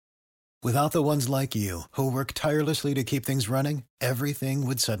Without the ones like you, who work tirelessly to keep things running, everything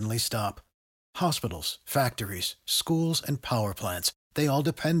would suddenly stop. Hospitals, factories, schools, and power plants, they all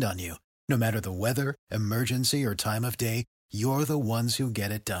depend on you. No matter the weather, emergency, or time of day, you're the ones who get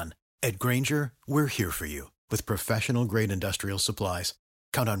it done. At Grainger, we're here for you with professional-grade industrial supplies.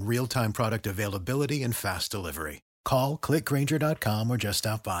 Count on real-time product availability and fast delivery. Call, click Grainger.com, or just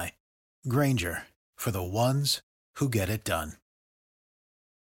stop by. Grainger, for the ones who get it done.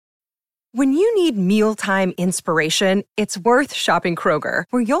 When you need mealtime inspiration, it's worth shopping Kroger,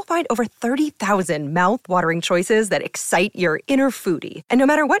 where you'll find over 30,000 mouth-watering choices that excite your inner foodie. And no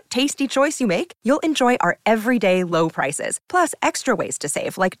matter what tasty choice you make, you'll enjoy our everyday low prices, plus extra ways to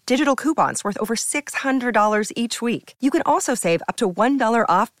save, like digital coupons worth over $600 each week. You can also save up to $1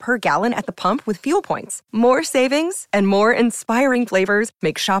 off per gallon at the pump with fuel points. More savings and more inspiring flavors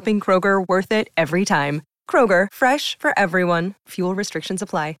make shopping Kroger worth it every time. Kroger, fresh for everyone. Fuel restrictions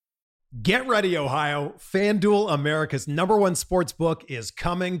apply. Get ready, Ohio. FanDuel, America's #1 sportsbook, is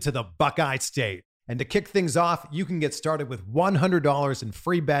coming to the Buckeye State. And to kick things off, you can get started with $100 in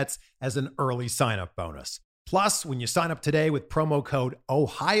free bets as an early sign-up bonus. Plus, when you sign up today with promo code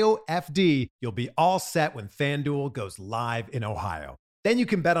OhioFD, you'll be all set when FanDuel goes live in Ohio. Then you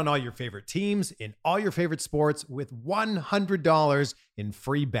can bet on all your favorite teams in all your favorite sports with $100 in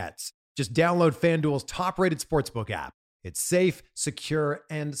free bets. Just download FanDuel's top-rated sportsbook app. It's safe, secure,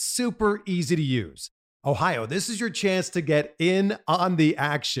 and super easy to use. Ohio, this is your chance to get in on the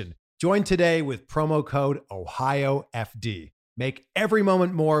action. Join today with promo code OhioFD. Make every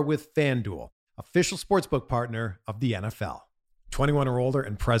moment more with FanDuel, official sportsbook partner of the NFL. 21 or older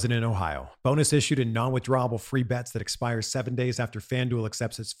and present in Ohio. Bonus issued in non-withdrawable free bets that expire 7 days after FanDuel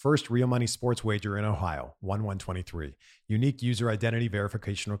accepts its first real money sports wager in Ohio, 1/1/23. Unique user identity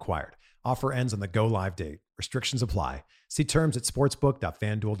verification required. Offer ends on the go live date. Restrictions apply. See terms at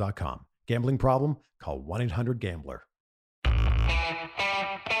sportsbook.fanduel.com. Gambling problem? Call 1-800-GAMBLER.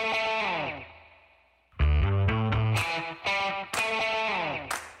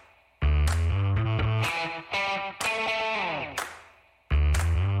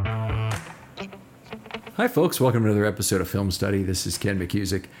 Hi, folks. Welcome to another episode of Film Study. This is Ken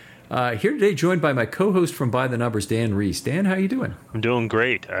McCusick. Here today, joined by my co-host from By the Numbers, Dan Reese. Dan, how you doing? I'm doing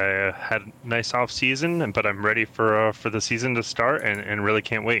great. I had a nice off season, but I'm ready for the season to start, and really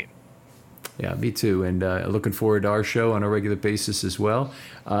can't wait. Yeah, me too. And looking forward to our show on a regular basis as well.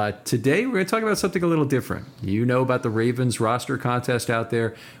 Today, we're going to talk about something a little different. You know about the Ravens roster contest out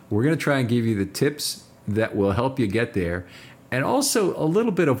there. We're going to try and give you the tips that will help you get there. And also a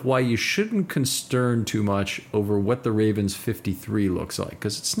little bit of why you shouldn't concern too much over what the Ravens 53 looks like,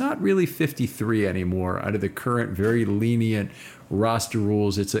 because it's not really 53 anymore under the current very lenient roster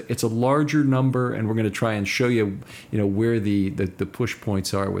rules. It's a larger number, and we're going to try and show you, where the push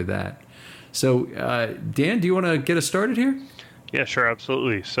points are with that. So, Dan, do you want to get us started here? Yeah, sure,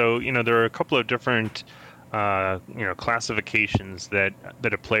 absolutely. So, there are a couple of different, classifications that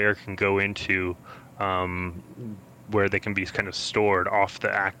a player can go into, where they can be kind of stored off the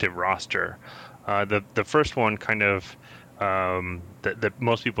active roster. The first one kind of that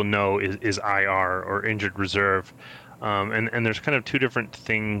most people know is IR, or injured reserve. And there's kind of two different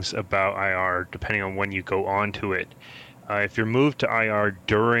things about IR depending on when you go onto it. If you're moved to IR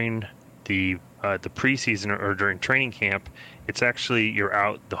during the preseason or during training camp, it's actually you're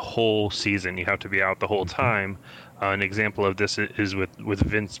out the whole season. You have to be out the whole time. An example of this is with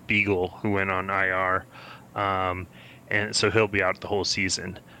Vince Beagle, who went on IR. And so he'll be out the whole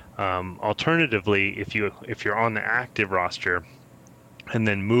season. Alternatively, if you're on the active roster and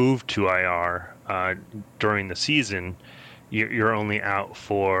then move to IR during the season, you're only out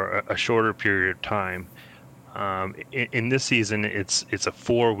for a shorter period of time. In this season, it's a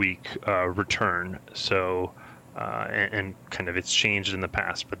 4-week return. So and kind of it's changed in the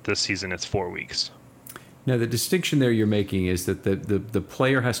past, but this season it's 4 weeks. Now, the distinction there you're making is that the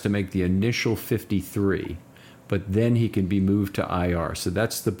player has to make the initial 53, but then he can be moved to IR. So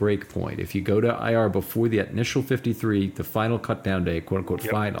that's the break point. If you go to IR before the initial 53, the final cutdown day, quote unquote,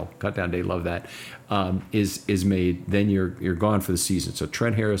 Yep. Final cutdown day, love that, is made, then you're gone for the season. So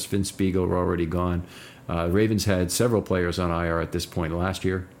Trent Harris, Vince Beagle are already gone. Ravens had several players on IR at this point last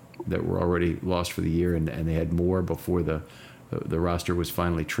year that were already lost for the year, and they had more before the roster was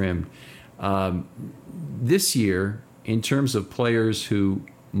finally trimmed. This year, in terms of players who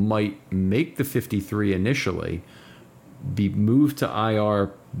might make the 53 initially, be moved to IR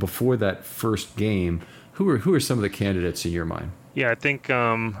before that first game, who are some of the candidates in your mind? Yeah, I think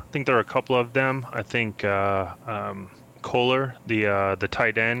there are a couple of them. I think Kohler, the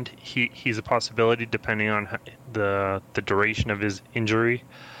tight end, he's a possibility depending on the duration of his injury.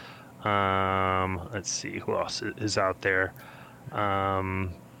 Let's see who else is out there. A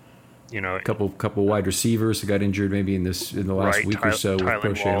couple wide receivers who got injured maybe in the last week or so. Tyler with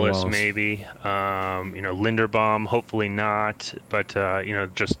Crochet Wallace maybe. Linderbaum, hopefully not. But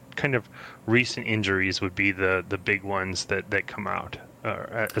just kind of recent injuries would be the big ones that come out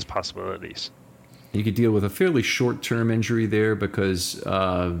as possibilities. You could deal with a fairly short-term injury there because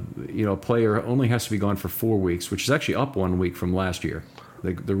a player only has to be gone for 4 weeks, which is actually up 1 week from last year.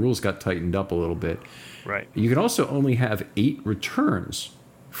 The rules got tightened up a little bit. Right. You can also only have 8 returns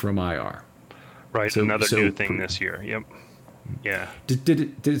from IR. Right. Another new thing this year. Yep. Yeah.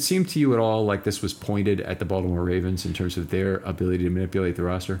 Did it seem to you at all like this was pointed at the Baltimore Ravens in terms of their ability to manipulate the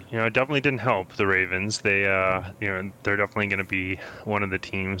roster? It definitely didn't help the Ravens. They, they're definitely going to be one of the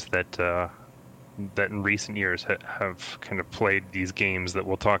teams that in recent years have kind of played these games that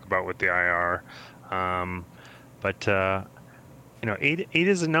we'll talk about with the IR. Eight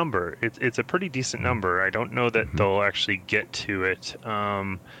is a number. It's a pretty decent number. I don't know that they'll actually get to it,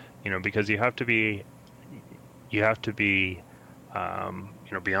 because you have to be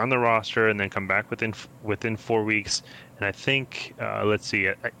beyond the roster and then come back within 4 weeks. And I think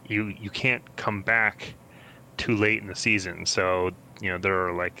you can't come back too late in the season. So there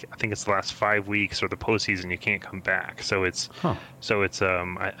are I think it's the last 5 weeks or the postseason you can't come back. So I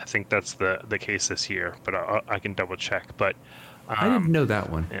think that's the case this year, but I can double check. But I didn't know that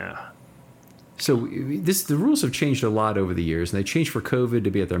one. Yeah. So the rules have changed a lot over the years, and they changed for COVID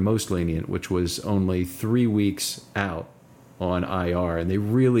to be at their most lenient, which was only 3 weeks out on IR, and they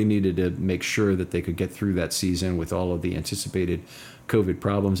really needed to make sure that they could get through that season with all of the anticipated COVID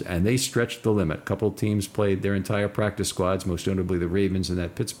problems, and they stretched the limit. A couple of teams played their entire practice squads, most notably the Ravens in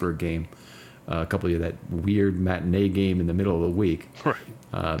that Pittsburgh game, a couple of that weird matinee game in the middle of the week. Right.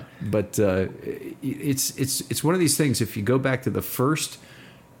 But it's one of these things. If you go back to the first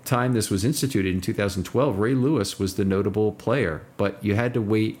time this was instituted in 2012, Ray Lewis was the notable player, but you had to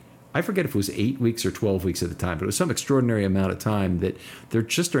wait. I forget if it was 8 weeks or 12 weeks at the time, but it was some extraordinary amount of time that there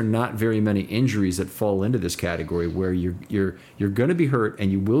just are not very many injuries that fall into this category where you're going to be hurt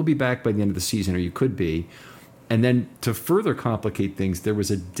and you will be back by the end of the season, or you could be. And then to further complicate things, there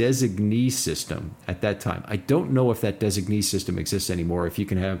was a designee system at that time. I don't know if that designee system exists anymore, if you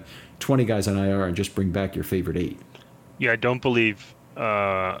can have 20 guys on IR and just bring back your favorite 8. Yeah, I don't believe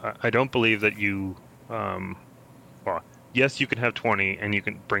that you yes, you can have 20 and you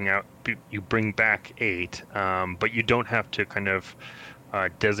can bring back 8, but you don't have to kind of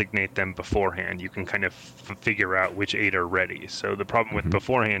designate them beforehand. You can kind of figure out which 8 are ready. So the problem with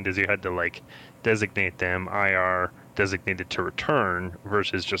beforehand is you had to designate them IR designated to return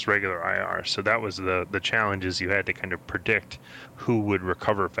versus just regular IR. So that was the challenges. You had to kind of predict who would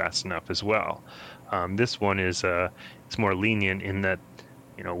recover fast enough as well. This one is it's more lenient in that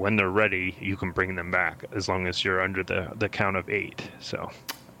when they're ready, you can bring them back as long as you're under the count of 8. So.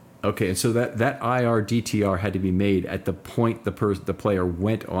 Okay, and so that IR DTR had to be made at the point the player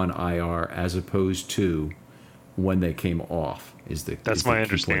went on IR, as opposed to when they came off. That's my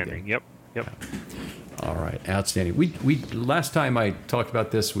understanding. Yep. All right, outstanding. We last time I talked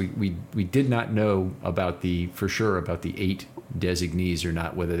about this, we did not know for sure about the 8 designees or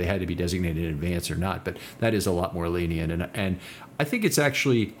not, whether they had to be designated in advance or not. But that is a lot more lenient, and I think it's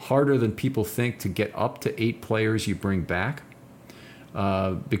actually harder than people think to get up to 8 players you bring back.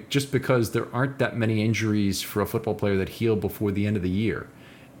 Just because there aren't that many injuries for a football player that heal before the end of the year.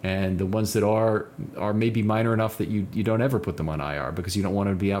 And the ones that are maybe minor enough that you don't ever put them on IR because you don't want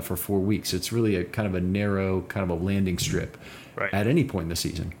them to be out for 4 weeks. It's really a kind of a narrow, kind of a landing strip at any point in the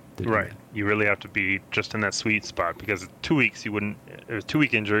season. Right. You really have to be just in that sweet spot because 2 weeks, it was a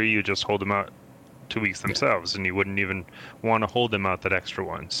 2-week injury, you just hold them out 2 weeks themselves, and you wouldn't even want to hold them out that extra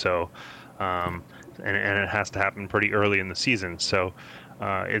one. So, and it has to happen pretty early in the season. So,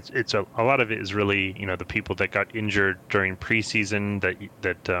 it's a lot of it is really the people that got injured during preseason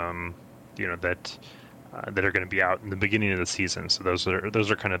that are going to be out in the beginning of the season. So those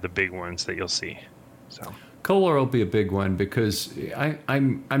are kind of the big ones that you'll see. So Kolar will be a big one because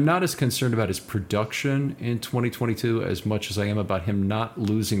I'm not as concerned about his production in 2022 as much as I am about him not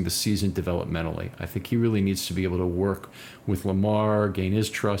losing the season developmentally. I think he really needs to be able to work with Lamar, gain his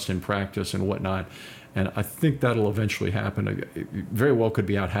trust in practice and whatnot. And I think that'll eventually happen. It very well could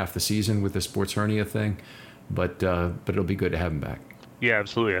be out half the season with the sports hernia thing, but it'll be good to have him back. Yeah,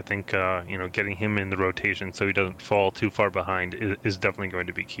 absolutely. I think getting him in the rotation so he doesn't fall too far behind is definitely going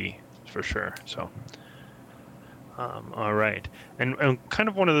to be key for sure. So, all right, and kind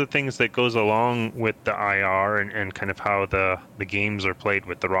of one of the things that goes along with the IR and kind of how the games are played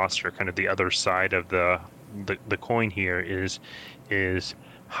with the roster, kind of the other side of the coin here is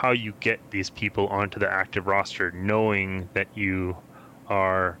how you get these people onto the active roster, knowing that you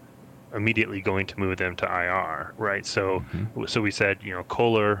are immediately going to move them to IR, right? So we said,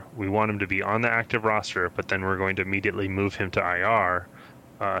 Kolar, we want him to be on the active roster, but then we're going to immediately move him to IR,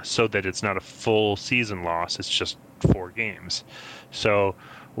 so that it's not a full season loss. It's just 4 games. So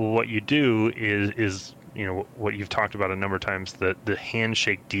what you do is what you've talked about a number of times, the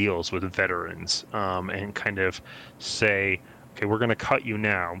handshake deals with veterans, and kind of say, okay, we're going to cut you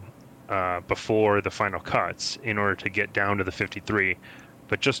now, before the final cuts in order to get down to the 53.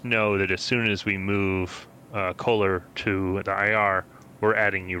 But just know that as soon as we move Kolar to the IR, we're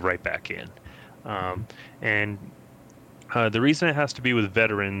adding you right back in. And the reason it has to be with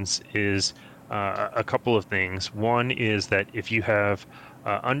veterans is a couple of things. One is that if you have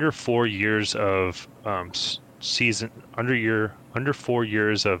under 4 years of season, under 4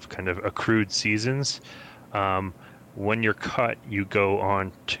 years of kind of accrued seasons, when you're cut, you go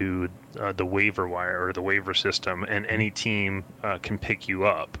on to the waiver wire or the waiver system, and any team can pick you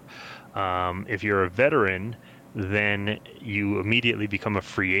up. If you're a veteran, then you immediately become a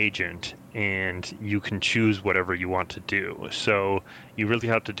free agent, and you can choose whatever you want to do. So you really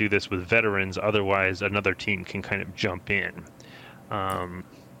have to do this with veterans, otherwise another team can kind of jump in.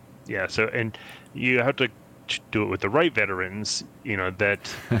 So, and you have to do it with the right veterans,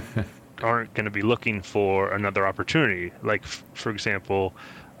 that aren't going to be looking for another opportunity. Like, for example,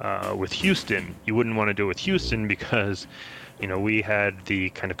 with Houston, you wouldn't want to do it with Houston because, we had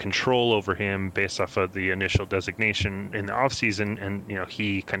the kind of control over him based off of the initial designation in the offseason, and,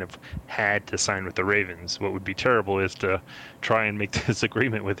 he kind of had to sign with the Ravens. What would be terrible is to try and make this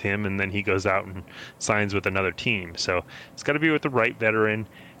agreement with him, and then he goes out and signs with another team. So it's got to be with the right veteran.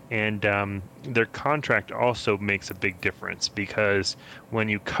 And their contract also makes a big difference, because when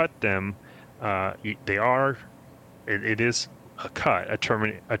you cut them, it is a cut,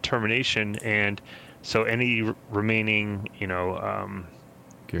 a termination, and so any remaining,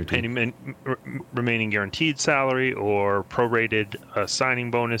 remaining guaranteed salary or prorated signing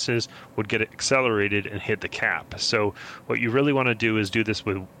bonuses would get accelerated and hit the cap. So what you really want to do is do this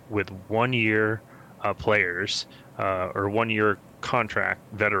with 1 year players, or 1 year contract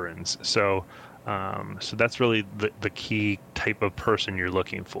veterans. So that's really the key type of person you're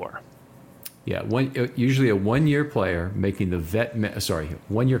looking for. Yeah, usually a 1 year player making the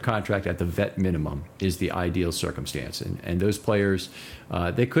 1 year contract at the vet minimum is the ideal circumstance. And those players,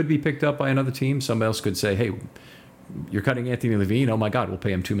 they could be picked up by another team. Somebody else could say, hey, you're cutting Anthony Levine. Oh my God, we'll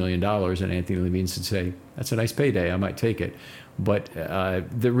pay him $2 million. And Anthony Levine should say, that's a nice payday. I might take it. But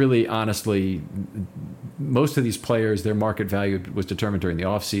really, honestly, most of these players, their market value was determined during the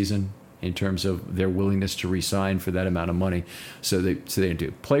offseason in terms of their willingness to re-sign for that amount of money. So they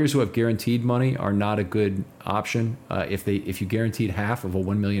do. Players who have guaranteed money are not a good option. If you guaranteed half of a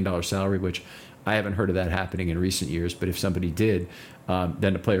 $1 million salary, which I haven't heard of that happening in recent years, but if somebody did,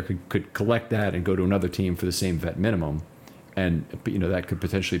 then a player could collect that and go to another team for the same vet minimum, and that could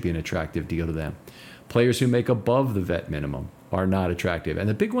potentially be an attractive deal to them. Players who make above the vet minimum are not attractive. And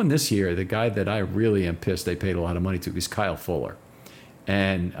the big one this year, the guy that I really am pissed they paid a lot of money to, is Kyle Fuller.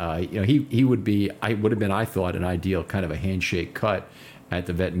 And he would have been, I thought, an ideal kind of a handshake cut at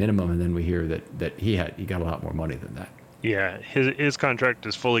the vet minimum, and then we hear that he got a lot more money than that. Yeah, his contract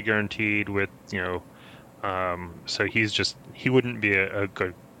is fully guaranteed with so he wouldn't be a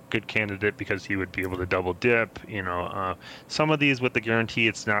good candidate because he would be able to double dip. Some of these with the guarantee,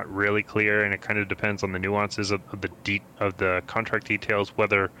 it's not really clear, and it kind of depends on the nuances of the contract details,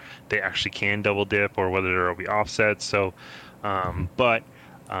 whether they actually can double dip or whether there will be offsets. So, but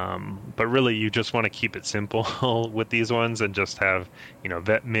really, you just want to keep it simple with these ones and just have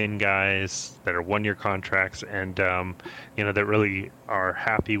vet min guys that are 1 year contracts and that really are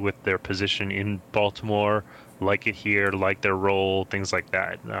happy with their position in Baltimore, like it here, like their role, things like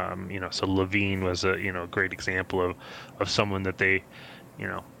that. So Levine was a great example of someone that they,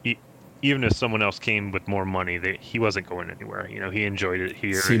 even if someone else came with more money, he wasn't going anywhere. He enjoyed it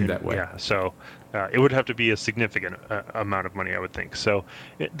here. Seemed that way. Yeah. So it would have to be a significant amount of money, I would think. So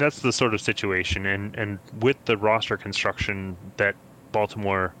that's the sort of situation. And with the roster construction that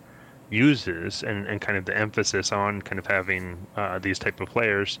Baltimore uses and kind of the emphasis on kind of having these type of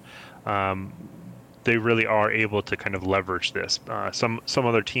players, they really are able to kind of leverage this. Some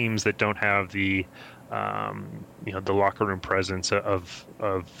other teams that don't have the the locker room presence of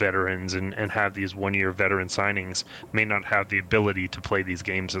veterans and have these 1 year veteran signings may not have the ability to play these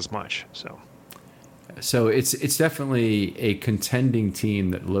games as much. So it's definitely a contending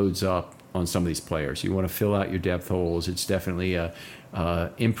team that loads up on some of these players. You want to fill out your depth holes. It's definitely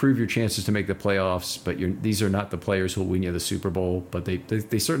improve your chances to make the playoffs. But these are not the players who will win you the Super Bowl. But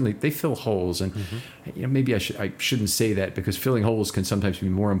they certainly fill holes. And maybe I shouldn't say that, because filling holes can sometimes be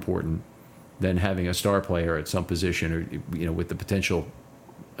more important than having a star player at some position, or with the potential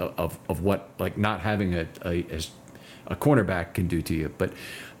of what like not having a cornerback can do to you. But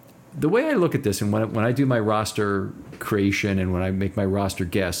the way I look at this, and when I do my roster creation and when I make my roster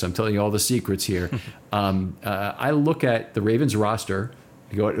guests, I'm telling you all the secrets here. I look at the Ravens roster,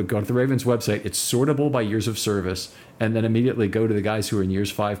 go to the Ravens website, it's sortable by years of service, and then immediately go to the guys who are in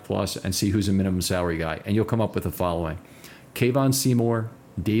years 5+ and see who's a minimum salary guy. And you'll come up with the following: Kayvon Seymour,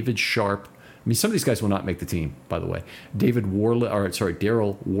 David Sharp. I mean, some of these guys will not make the team, by the way.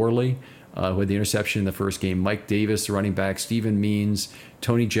 Daryl Worley, who had the interception in the first game, Mike Davis, the running back, Stephen Means,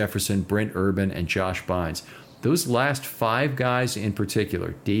 Tony Jefferson, Brent Urban, and Josh Bynes. Those last 5 guys in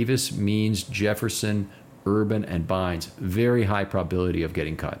particular, Davis, Means, Jefferson, Urban, and Bynes, very high probability of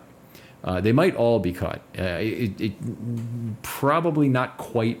getting cut. They might all be cut. Probably not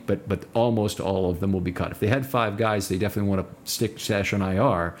quite, but almost all of them will be cut. If they had 5 guys they definitely want to stash on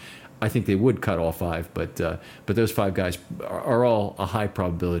IR, I think they would cut all 5, but those 5 guys are all a high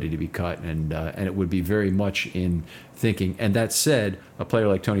probability to be cut, and it would be very much in thinking. And that said, a player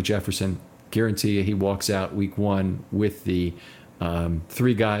like Tony Jefferson, guarantee you he walks out week 1 with the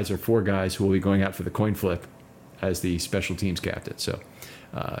 3 guys or 4 guys who will be going out for the coin flip as the special teams captain. So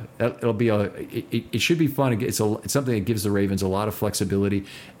it'll be it should be fun. It's something that gives the Ravens a lot of flexibility,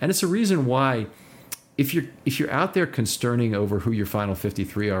 and it's a reason why. If you're out there consterning over who your final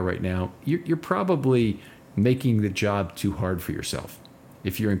 53 are right now, you're probably making the job too hard for yourself.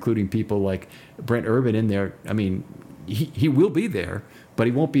 If you're including people like Brent Urban in there, I mean, he will be there, but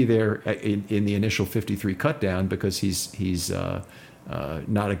he won't be there in the initial 53 cut down, because he's not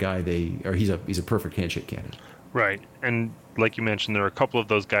a guy he's a perfect handshake candidate. Right, and like you mentioned, there are a couple of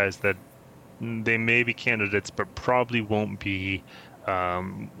those guys that they may be candidates, but probably won't be.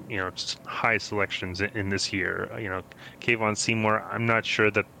 High selections in this year. Kayvon Seymour, I'm not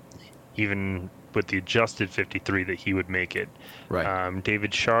sure that even with the adjusted 53 that he would make it. Right.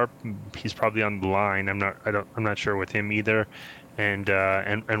 David Sharp, he's probably on the line. I'm not sure with him either,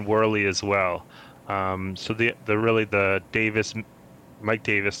 and Worley as well. So the Davis, Mike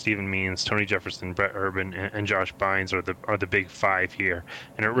Davis, Stephen Means, Tony Jefferson, Brett Urban, and Josh Bynes are the big 5 here.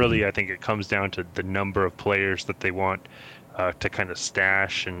 And it really, I think it comes down to the number of players that they want to kind of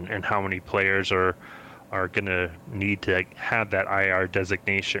stash, and how many players are going to need to have that IR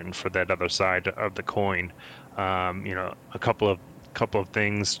designation for that other side of the coin. A couple of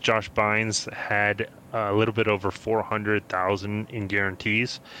things. Josh Bynes had a little bit over 400,000 in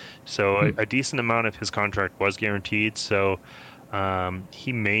guarantees, so a decent amount of his contract was guaranteed. So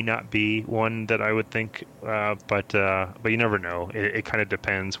he may not be one that I would think, but you never know. It kind of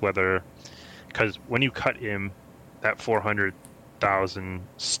depends because when you cut him, that 400,000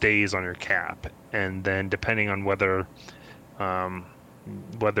 stays on your cap, and then depending on whether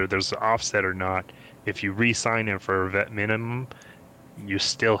there's an offset or not, if you re-sign him for a vet minimum, you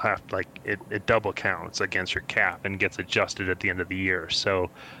still have it double counts against your cap and gets adjusted at the end of the year. So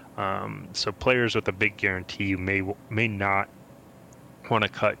players with a big guarantee you may not want to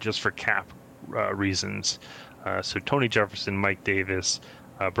cut just for cap reasons. So Tony Jefferson, Mike Davis,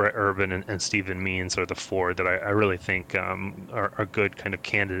 Brett Urban, and Stephen Means are the 4 that I really think are good kind of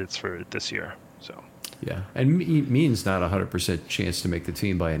candidates for this year. So yeah, and Means not 100% chance to make the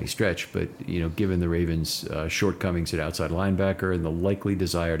team by any stretch, but given the Ravens' shortcomings at outside linebacker and the likely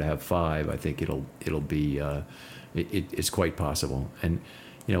desire to have 5, I think it'll be it's quite possible. And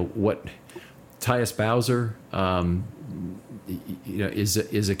what Tyus Bowser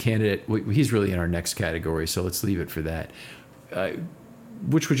is a candidate. He's really in our next category, so let's leave it for that.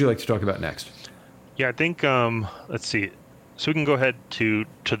 Which would you like to talk about next? Yeah, I think let's see. So we can go ahead to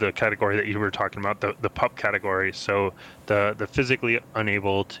the category that you were talking about, the PUP category. So the physically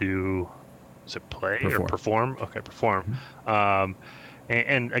unable to play or perform? Okay, perform. Mm-hmm.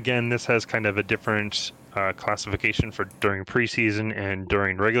 And again, this has kind of a different classification for during preseason and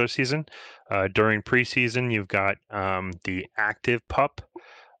during regular season. During preseason, you've got the active PUP,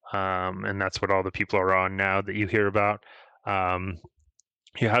 and that's what all the people are on now that you hear about.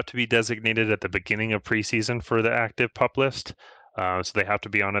 You have to be designated at the beginning of preseason for the active PUP list. So they have to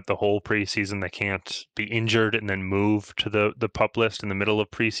be on it the whole preseason. They can't be injured and then move to the PUP list in the middle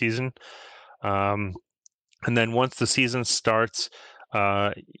of preseason. And then once the season starts,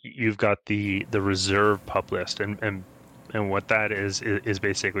 you've got the reserve PUP list. And what that is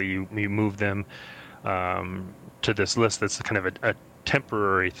basically you move them to this list that's kind of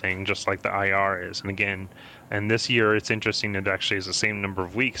temporary thing, just like the IR is. And again, and this year it's interesting, it actually is the same number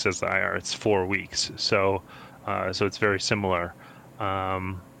of weeks as the IR. It's 4 weeks. So it's very similar.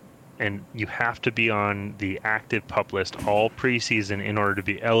 And you have to be on the active PUP list all preseason in order to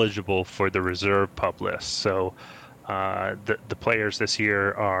be eligible for the reserve PUP list. So the players this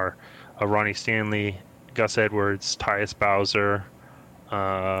year are Ronnie Stanley, Gus Edwards, Tyus Bowser,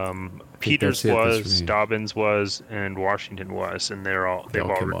 Peters was, Dobbins was, and Washington was, and they've all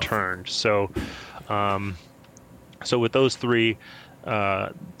returned. So with those three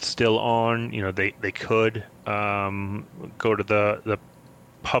still on, they could go to the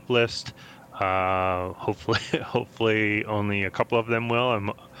PUP list. Hopefully only a couple of them will,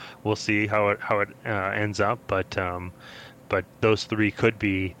 and we'll see how it ends up. But those three could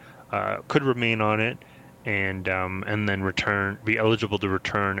remain on it, and then be eligible to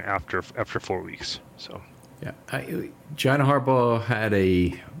return after 4 weeks. So yeah, John Harbaugh had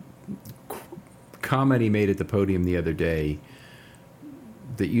a comment he made at the podium the other day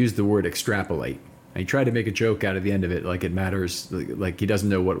that used the word extrapolate. And he tried to make a joke out of the end of it, like it matters, like he doesn't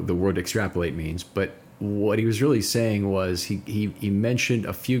know what the word extrapolate means. But what he was really saying was he mentioned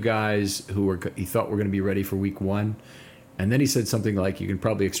a few guys who he thought were going to be ready for week 1. And then he said something like, you can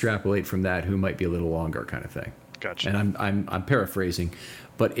probably extrapolate from that who might be a little longer, kind of thing. Gotcha. And I'm paraphrasing,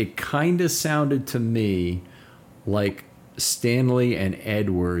 but it kind of sounded to me like Stanley and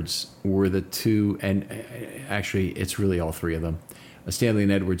Edwards were the two, and actually it's really all three of them. Stanley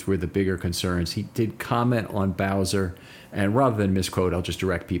and Edwards were the bigger concerns. He did comment on Bowser, and rather than misquote, I'll just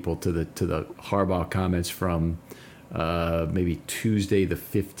direct people to the Harbaugh comments from maybe Tuesday the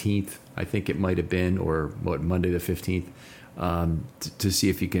 15th, I think it might have been, or Monday the 15th, to see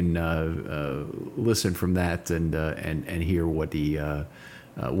if you can listen from that and hear what he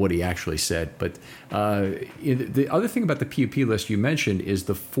actually said. But the other thing about the PUP list you mentioned is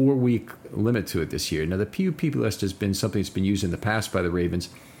the 4-week limit to it this year. Now, the PUP list has been something that's been used in the past by the Ravens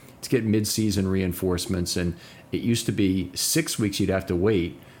to get mid-season reinforcements, and it used to be 6 weeks you'd have to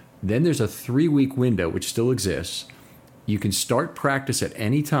wait. Then there's a 3-week window, which still exists. You can start practice at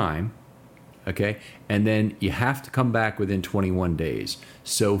any time, okay? And then you have to come back within 21 days.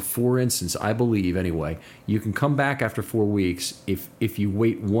 So, for instance, I believe, anyway, you can come back after 4 weeks if you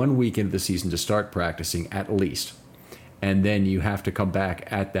wait 1 week into the season to start practicing, at least. And then you have to come back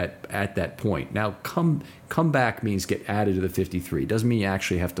at that point. Now, come back means get added to the 53. Doesn't mean you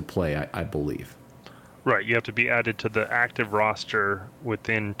actually have to play, I believe. Right, you have to be added to the active roster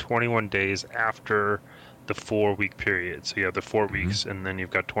within 21 days after the 4-week period. So you have the 4 weeks, and then you've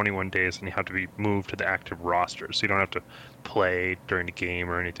got 21 days, and you have to be moved to the active roster. So you don't have to play during the game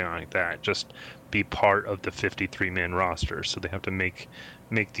or anything like that. Just be part of the 53-man roster. So they have to make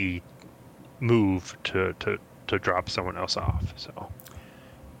the move to drop someone else off.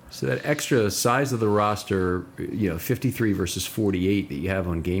 So that extra size of the roster, 53 versus 48 that you have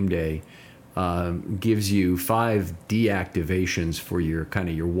on game day, gives you 5 deactivations for your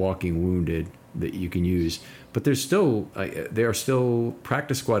walking wounded that you can use. But there are still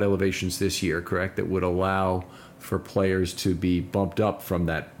practice squad elevations this year, correct, that would allow for players to be bumped up from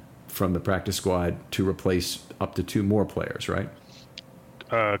the practice squad to replace up to 2 more players, right?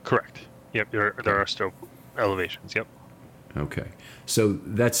 Correct. Yep, there are still elevations, yep. Okay. So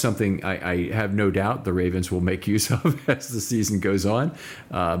that's something I have no doubt the Ravens will make use of as the season goes on.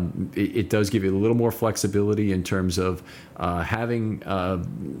 It does give you a little more flexibility in terms of having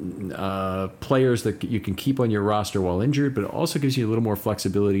players that you can keep on your roster while injured, but it also gives you a little more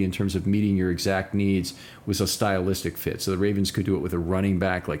flexibility in terms of meeting your exact needs with a stylistic fit. So the Ravens could do it with a running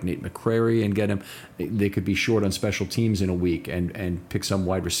back like Nate McCrary and get him. They could be short on special teams in a week and pick some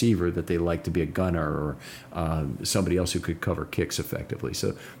wide receiver that they like to be a gunner, or somebody else who could cover kicks effectively.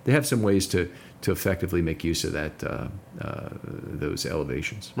 So they have some ways to effectively make use of that those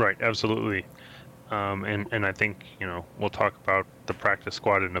elevations. Right, absolutely. And I think we'll talk about the practice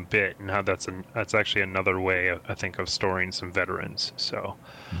squad in a bit and how that's actually another way I think of storing some veterans. So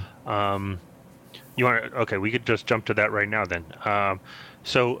you want to, okay, we could just jump to that right now then.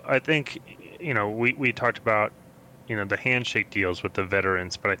 So I think we talked about the handshake deals with the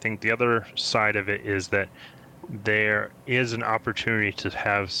veterans, but I think the other side of it is that there is an opportunity to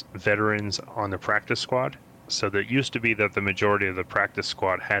have veterans on the practice squad. So that used to be that the majority of the practice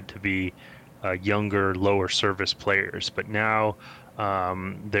squad had to be younger, lower service players, but now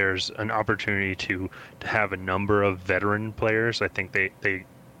there's an opportunity to have a number of veteran players. I think they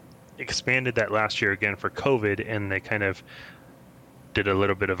expanded that last year again for COVID, and they kind of did a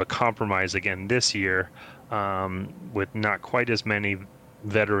little bit of a compromise again this year with not quite as many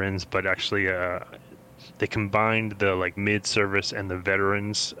veterans, but actually they combined the like mid-service and the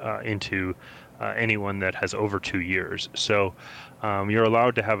veterans into anyone that has over 2 years. So you're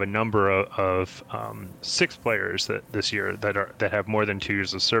allowed to have a number of 6 players this year that have more than 2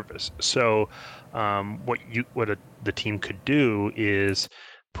 years of service. So the team could do is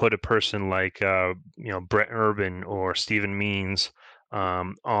put a person like Brett Urban or Steven Means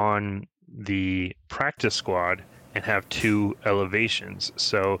on the practice squad and have 2 elevations.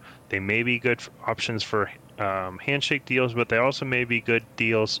 So they may be good options for handshake deals, but they also may be good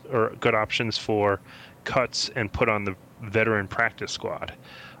deals or good options for cuts and put on the veteran practice squad.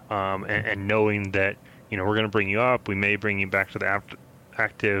 And knowing that we're going to bring you up, we may bring you back to the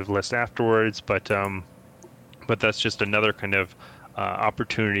active list afterwards, but that's just another kind of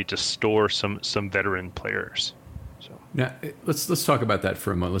opportunity to store some veteran players. So now let's talk about that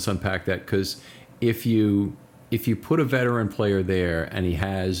for a moment. Let's unpack that, because if you put a veteran player there and he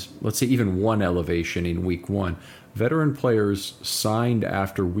has, let's say, even 1 elevation in week 1, veteran players signed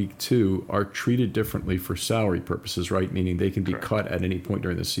after week 2 are treated differently for salary purposes, right? Meaning they can be Correct. cut at any point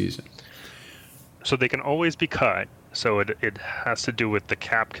during the season. So they can always be cut. So it has to do with the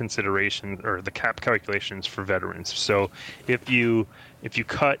cap consideration or the cap calculations for veterans. So if you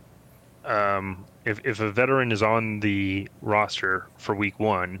cut, if a veteran is on the roster for week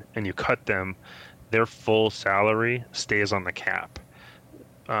 1 and you cut them, their full salary stays on the cap,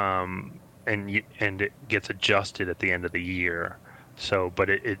 and it gets adjusted at the end of the year. So, but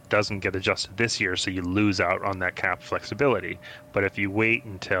it doesn't get adjusted this year, so you lose out on that cap flexibility. But if you wait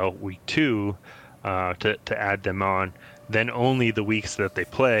until week 2 to add them on, then only the weeks that they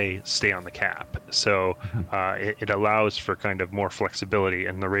play stay on the cap. So it allows for kind of more flexibility,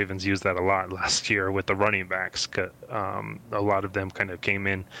 and the Ravens used that a lot last year with the running backs. A lot of them kind of came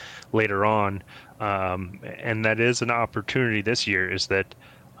in later on, and that is an opportunity this year. Is that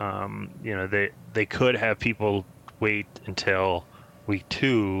they could have people wait until week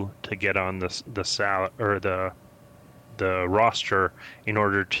 2 to get on the roster in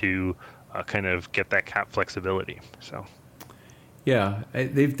order to kind of get that cap flexibility. So. Yeah,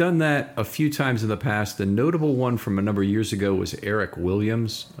 they've done that a few times in the past. The notable one from a number of years ago was Eric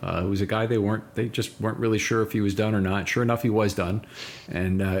Williams, who was a guy they just weren't really sure if he was done or not. Sure enough, he was done,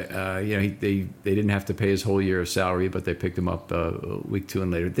 and they didn't have to pay his whole year of salary, but they picked him up week 2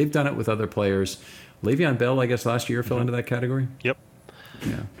 and later. They've done it with other players. Le'Veon Bell, I guess, last year fell into that category. Yep.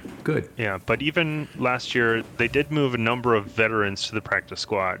 Yeah, good. Yeah, but even last year, they did move a number of veterans to the practice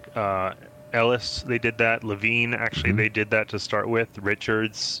squad. Ellis, they did that. Levine, actually, they did that to start with.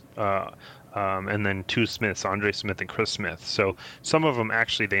 Richards, and then 2 Smiths, Andre Smith and Chris Smith. So some of them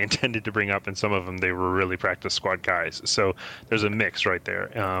actually they intended to bring up, and some of them they were really practice squad guys. So there's a mix right there.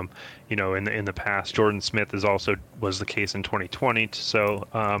 In the past, Jordan Smith was the case in 2020. So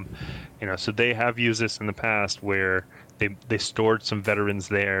so they have used this in the past where they stored some veterans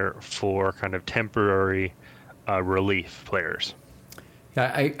there for kind of temporary relief players.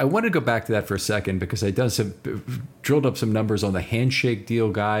 Yeah, I want to go back to that for a second because I drilled up some numbers on the handshake deal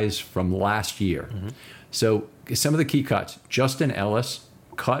guys from last year. Mm-hmm. So some of the key cuts: Justin Ellis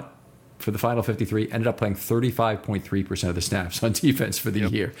cut for the final 53, ended up playing 35.3% of the snaps on defense for the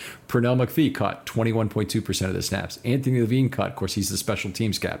year. Pernell McPhee caught 21.2% of the snaps. Anthony Levine cut, of course, he's the special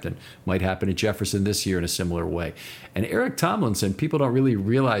teams captain. Might happen at Jefferson this year in a similar way. And Eric Tomlinson, people don't really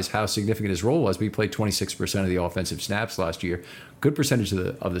realize how significant his role was, but he played 26% of the offensive snaps last year. Good percentage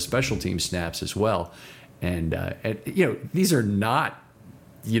of the special teams snaps as well. And these are not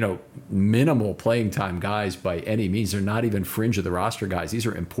minimal playing time guys by any means. They're not even fringe of the roster guys. These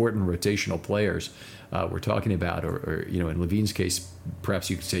are important rotational players we're talking about, or in Levine's case, perhaps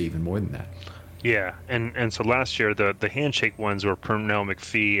you could say even more than that. Yeah, and so last year the handshake ones were Pernell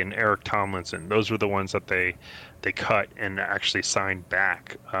McPhee and Eric Tomlinson. Those were the ones that they cut and actually signed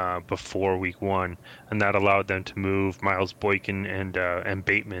back before week 1, and that allowed them to move Miles Boykin and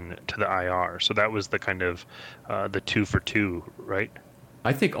Bateman to the IR. So that was the kind of the 2 for 2, right?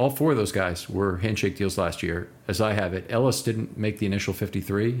 I think all 4 of those guys were handshake deals last year, as I have it. Ellis didn't make the initial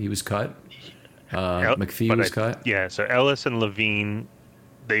 53. He was cut. McPhee was cut. Yeah, so Ellis and Levine,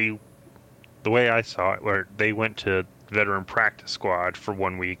 the way I saw it, where they went to veteran practice squad for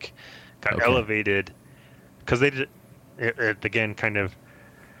 1 week, got elevated, because they did it again. Kind of,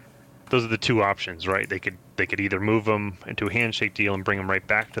 those are the 2 options, right? They could either move them into a handshake deal and bring them right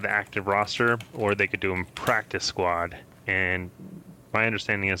back to the active roster, or they could do them practice squad. And my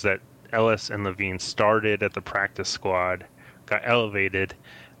understanding is that Ellis and Levine started at the practice squad, got elevated,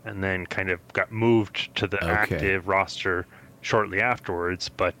 and then kind of got moved to the active roster shortly afterwards,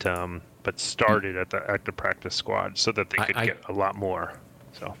 but started at the active practice squad so that they could get a lot more.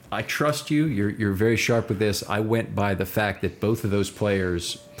 So I trust you. You're very sharp with this. I went by the fact that both of those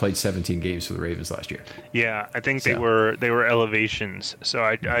players played 17 games for the Ravens last year. Yeah, I think they were elevations. So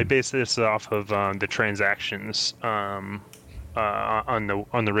I based this off of the transactions on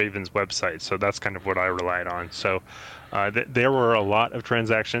the Ravens website. So that's kind of what I relied on. So there were a lot of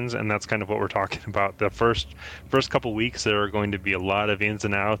transactions, and that's kind of what we're talking about. The first couple weeks, there are going to be a lot of ins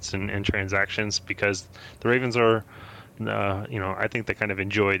and outs and transactions because the Ravens are. I think they kind of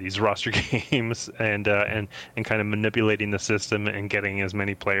enjoy these roster games and kind of manipulating the system and getting as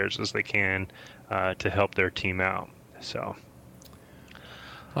many players as they can to help their team out. So,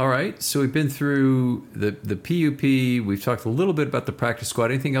 all right. So we've been through the PUP. We've talked a little bit about the practice squad.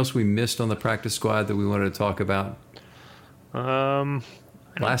 Anything else we missed on the practice squad that we wanted to talk about?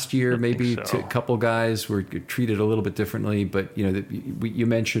 Last year, maybe a couple guys were treated a little bit differently, but you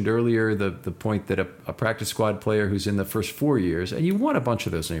mentioned earlier the point that a practice squad player who's in the first 4 years, and you want a bunch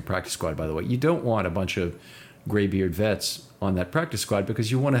of those in your practice squad, by the way. You don't want a bunch of graybeard vets on that practice squad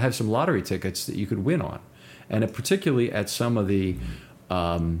because you want to have some lottery tickets that you could win on, and particularly at some of the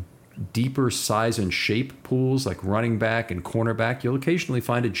deeper size and shape pools like running back and cornerback, you'll occasionally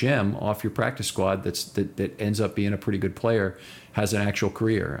find a gem off your practice squad that ends up being a pretty good player, has an actual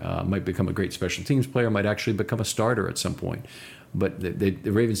career, might become a great special teams player, might actually become a starter at some point. But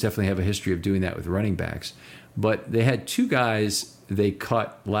the Ravens definitely have a history of doing that with running backs. But they had two guys they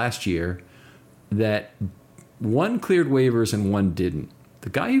cut last year that one cleared waivers and one didn't. The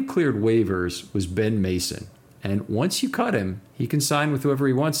guy who cleared waivers was Ben Mason. And once you cut him, he can sign with whoever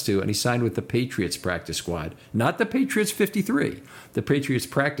he wants to, and he signed with the Patriots practice squad. Not the Patriots 53, the Patriots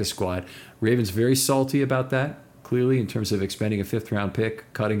practice squad. Ravens very salty about that, clearly, in terms of expending a fifth-round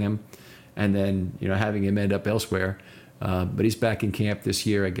pick, cutting him, and then having him end up elsewhere. But he's back in camp this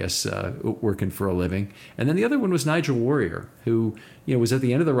year, I guess, working for a living. And then the other one was Nigel Warrior, who was at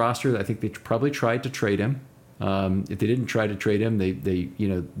the end of the roster. I think they probably tried to trade him. If they didn't try to trade him,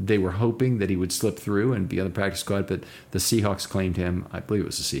 they were hoping that he would slip through and be on the practice squad, but the Seahawks claimed him. I believe it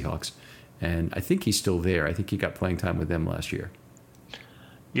was the Seahawks, and I think he's still there. I think he got playing time with them last year.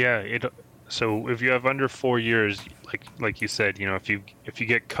 Yeah. So if you have under 4 years, like you said, if you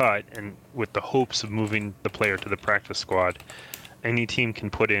get cut and with the hopes of moving the player to the practice squad, any team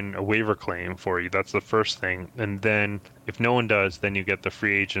can put in a waiver claim for you. That's the first thing, and then if no one does, then you get the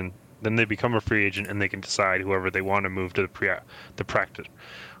free agent. Then they become a free agent and they can decide whoever they want to move to the practice,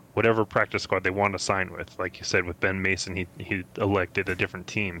 whatever practice squad they want to sign with. Like you said, with Ben Mason, he elected a different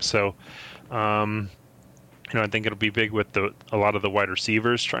team. So, I think it'll be big with a lot of the wide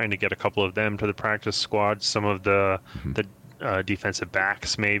receivers, trying to get a couple of them to the practice squad. Some of the defensive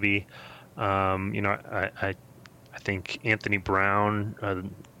backs, maybe. I think Anthony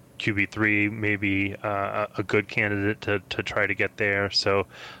Brown, QB3, maybe a good candidate to try to get there. So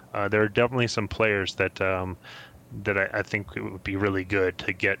there are definitely some players that I think it would be really good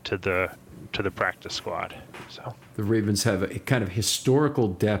to get to the practice squad. So the Ravens have a kind of historical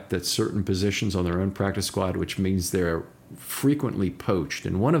depth at certain positions on their own practice squad, which means they're frequently poached,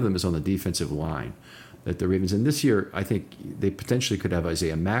 and one of them is on the defensive line. That the Ravens, and this year I think they potentially could have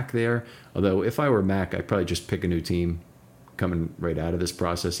Isaiah Mack there. Although if I were Mack, I'd probably just pick a new team coming right out of this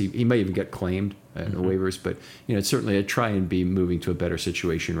process. He may even get claimed in the waivers, but certainly I'd try and be moving to a better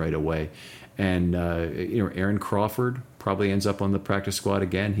situation right away. And Aaron Crawford probably ends up on the practice squad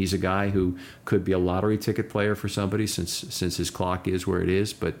again. He's a guy who could be a lottery ticket player for somebody since his clock is where it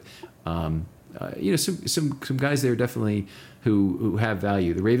is. But some guys there definitely who have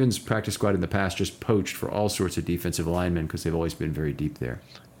value. The Ravens practice squad in the past just poached for all sorts of defensive linemen because they've always been very deep there.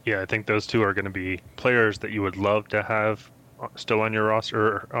 Yeah, I think those two are going to be players that you would love to have still on your roster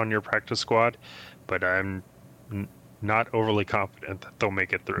or on your practice squad, but I'm not overly confident that they'll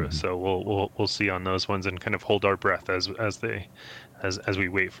make it through. Mm-hmm. So we'll see on those ones and kind of hold our breath as we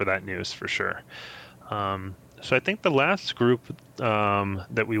wait for that news for sure. So I think the last group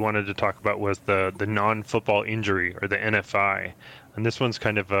that we wanted to talk about was the non-football injury, or the NFI, and this one's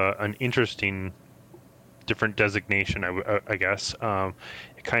kind of an interesting different designation, I guess.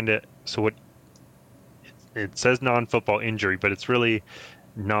 It says non-football injury, but it's really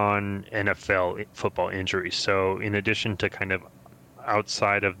non-NFL football injury. So in addition to kind of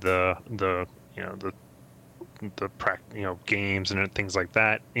outside of the games and things like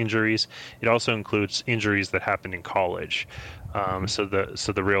that injuries, it also includes injuries that happened in college. So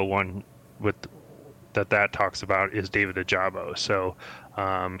the real one with that talks about is David Ojabo. So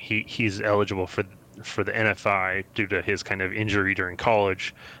he's eligible for the NFI due to his kind of injury during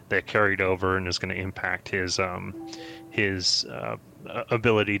college that carried over and is going to impact his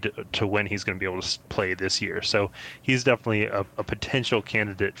ability to when he's going to be able to play this year. So he's definitely a potential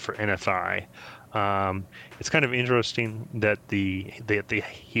candidate for NFI. It's kind of interesting that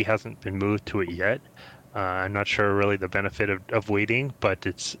he hasn't been moved to it yet. I'm not sure really the benefit of waiting, but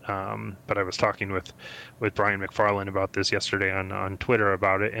it's but I was talking with Brian McFarland about this yesterday on Twitter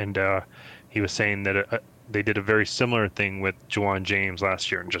about it, and he was saying that they did a very similar thing with Juwan James last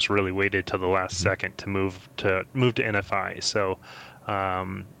year and just really waited till the last second to move to NFI. So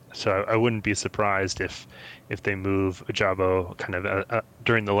I wouldn't be surprised if they move Ajabo kind of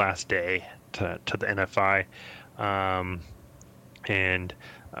during the last day to the NFI. And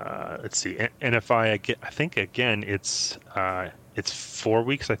let's see, NFI. I think again it's 4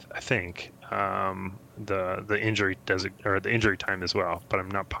 weeks. I think the injury the injury time as well, but I'm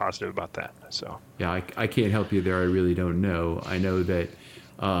not positive about that. So yeah, I can't help you there. I really don't know. I know that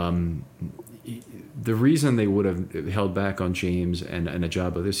the reason they would have held back on James and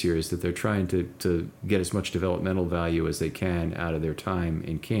Ajabo this year is that they're trying to get as much developmental value as they can out of their time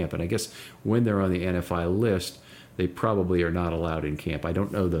in camp. And I guess when they're on the NFI list, they probably are not allowed in camp. I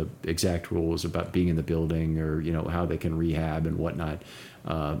don't know the exact rules about being in the building or how they can rehab and whatnot,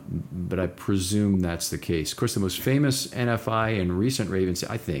 but I presume that's the case. Of course, the most famous NFI in recent Ravens,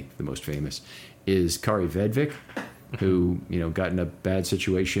 I think the most famous, is Kari Vedvik, who got in a bad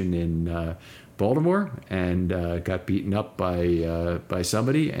situation in Baltimore and got beaten up by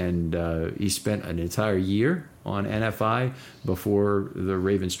somebody, and he spent an entire year on NFI before the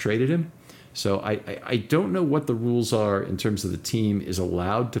Ravens traded him. So I don't know what the rules are in terms of the team is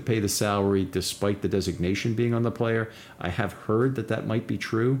allowed to pay the salary despite the designation being on the player. I have heard that might be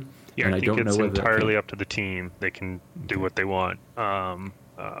true. Yeah, and I think don't it's know whether entirely up to the team. They can do what they want on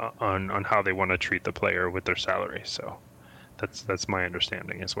how they want to treat the player with their salary. So that's my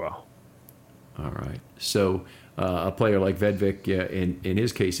understanding as well. All right. So a player like Vedvik, in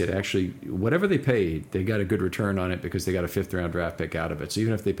his case, it actually, whatever they paid, they got a good return on it because they got a 5th-round draft pick out of it. So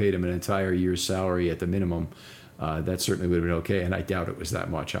even if they paid him an entire year's salary at the minimum, that certainly would have been okay. And I doubt it was that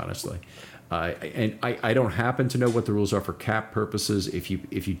much, honestly. And I don't happen to know what the rules are for cap purposes. If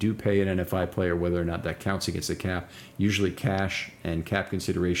you do pay an NFI player, whether or not that counts against the cap, usually cash and cap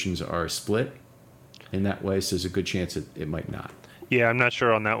considerations are split in that way. So there's a good chance it might not. Yeah, I'm not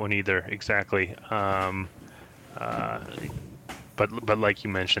sure on that one either exactly. But like you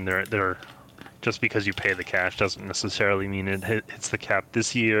mentioned, they're just because you pay the cash doesn't necessarily mean it hits the cap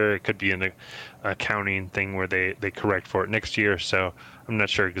this year. It could be an accounting thing where they correct for it next year. So I'm not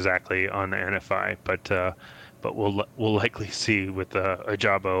sure exactly on the NFI, but we'll likely see with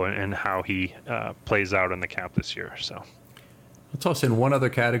Ajabo and how he plays out on the cap this year. So. I'll toss in one other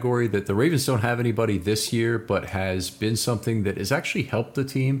category that the Ravens don't have anybody this year, but has been something that has actually helped the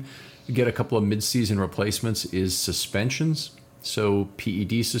team get a couple of midseason replacements is suspensions. So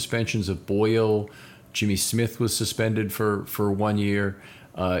PED suspensions of Boyle. Jimmy Smith was suspended for 1 year,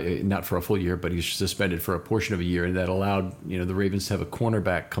 not for a full year, but he's suspended for a portion of a year, and that allowed the Ravens to have a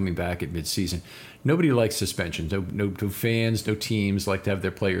cornerback coming back at midseason. Nobody likes suspensions. No fans, no teams like to have their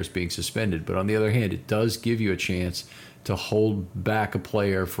players being suspended. But on the other hand, it does give you a chance to hold back a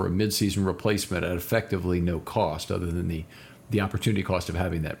player for a midseason replacement at effectively no cost other than the opportunity cost of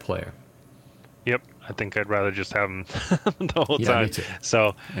having that player. Yep, I think I'd rather just have them the whole time. Me too.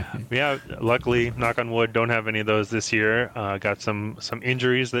 So, yeah, luckily, knock on wood, don't have any of those this year. Got some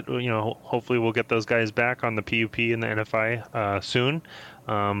injuries that hopefully we'll get those guys back on the PUP and the NFI soon.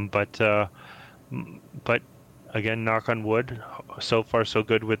 But again, knock on wood, so far so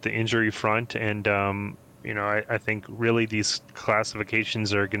good with the injury front, and I think really these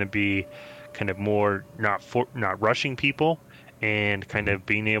classifications are going to be kind of more not rushing people, and kind of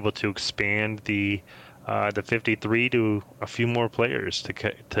being able to expand the 53 to a few more players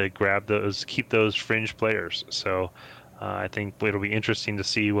to grab those, keep those fringe players. So I think it'll be interesting to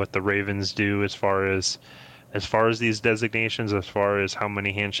see what the Ravens do as far as these designations, as far as how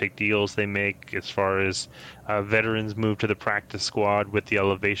many handshake deals they make, as far as veterans move to the practice squad with the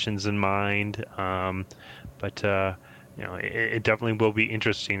elevations in mind. But it definitely will be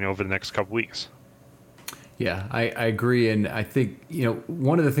interesting over the next couple weeks. Yeah, I agree. And I think,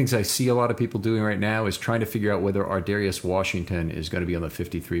 one of the things I see a lot of people doing right now is trying to figure out whether Ardarius Washington is going to be on the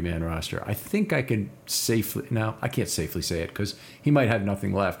 53-man roster. I think I can I can't safely say it because he might have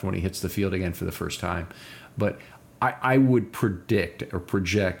nothing left when he hits the field again for the first time. But I would predict or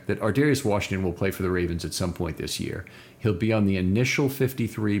project that Ardarius Washington will play for the Ravens at some point this year. He'll be on the initial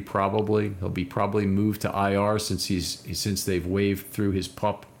 53 probably. He'll be probably moved to IR since they've waived through his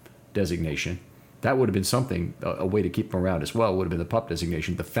PUP designation. That would have been something, a way to keep him around as well, would have been the PUP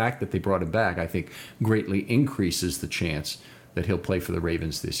designation. The fact that they brought him back, I think, greatly increases the chance that he'll play for the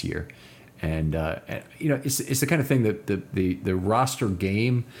Ravens this year. And it's the kind of thing that the roster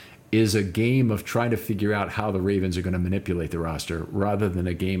game is a game of trying to figure out how the Ravens are going to manipulate the roster rather than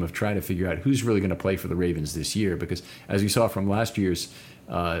a game of trying to figure out who's really going to play for the Ravens this year. Because as you saw from last year's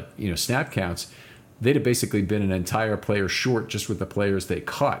snap counts, they'd have basically been an entire player short just with the players they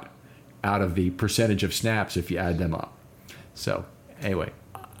cut out of the percentage of snaps if you add them up. So anyway,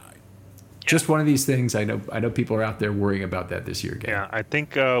 just one of these things. I know people are out there worrying about that this year. Yeah, I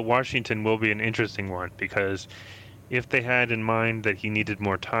think Washington will be an interesting one, because if they had in mind that he needed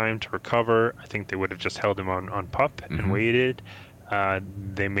more time to recover, I think they would have just held him on PUP and waited.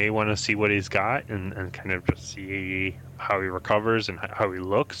 They may want to see what he's got and kind of just see how he recovers and how he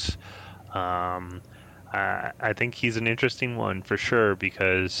looks. I think he's an interesting one for sure,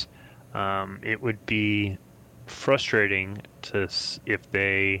 because it would be frustrating if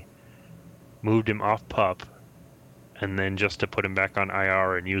they moved him off PUP and then just to put him back on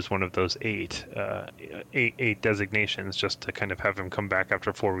IR and use one of those eight designations just to kind of have him come back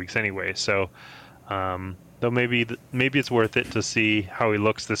after 4 weeks anyway. So though maybe it's worth it to see how he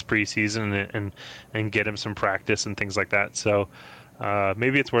looks this preseason and get him some practice and things like that. So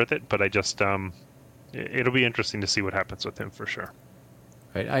maybe it's worth it, but I just it'll be interesting to see what happens with him for sure.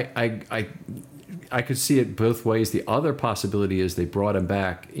 Right. I could see it both ways. The other possibility is they brought him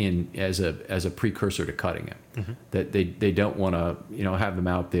back in as a precursor to cutting him. Mm-hmm. That they don't want to have him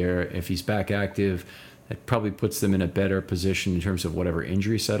out there. If he's back active, it probably puts them in a better position in terms of whatever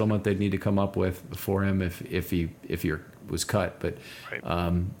injury settlement they'd need to come up with for him if he was cut. But right.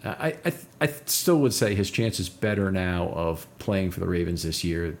 I still would say his chance is better now of playing for the Ravens this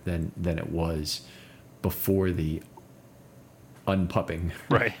year than it was before the unpupping.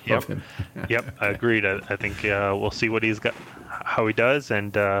 Right. Yep. Him. Yep. Agreed. I think we'll see what he's got, how he does,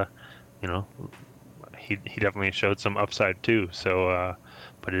 and he definitely showed some upside too. So,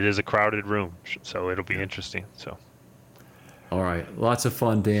 but it is a crowded room, so it'll be interesting. So. All right. Lots of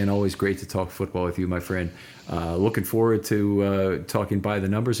fun, Dan. Always great to talk football with you, my friend. Looking forward to talking by the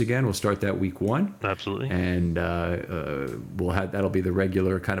numbers again. We'll start that week 1. Absolutely. And that'll be the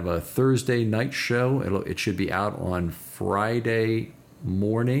regular kind of a Thursday night show. It should be out on Friday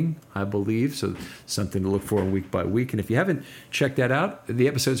morning, I believe. So something to look for week by week. And if you haven't checked that out, the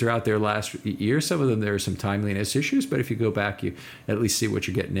episodes are out there last year. Some of them, there are some timeliness issues, but if you go back, you at least see what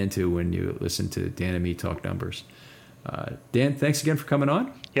you're getting into when you listen to Dan and me talk numbers. Dan, thanks again for coming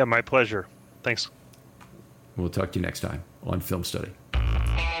on. Yeah, my pleasure. Thanks. We'll talk to you next time on Film Study.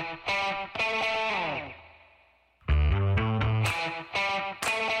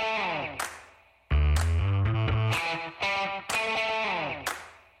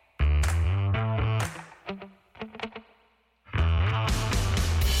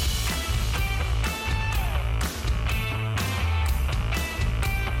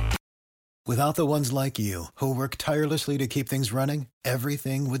 Without the ones like you, who work tirelessly to keep things running,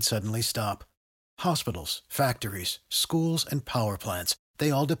 everything would suddenly stop. Hospitals, factories, schools, and power plants,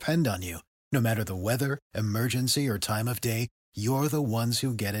 they all depend on you. No matter the weather, emergency, or time of day, you're the ones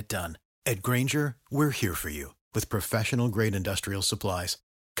who get it done. At Grainger, we're here for you with professional-grade industrial supplies.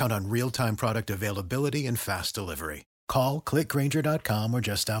 Count on real-time product availability and fast delivery. Call, click Grainger.com, or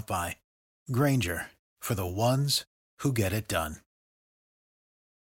just stop by. Grainger, for the ones who get it done.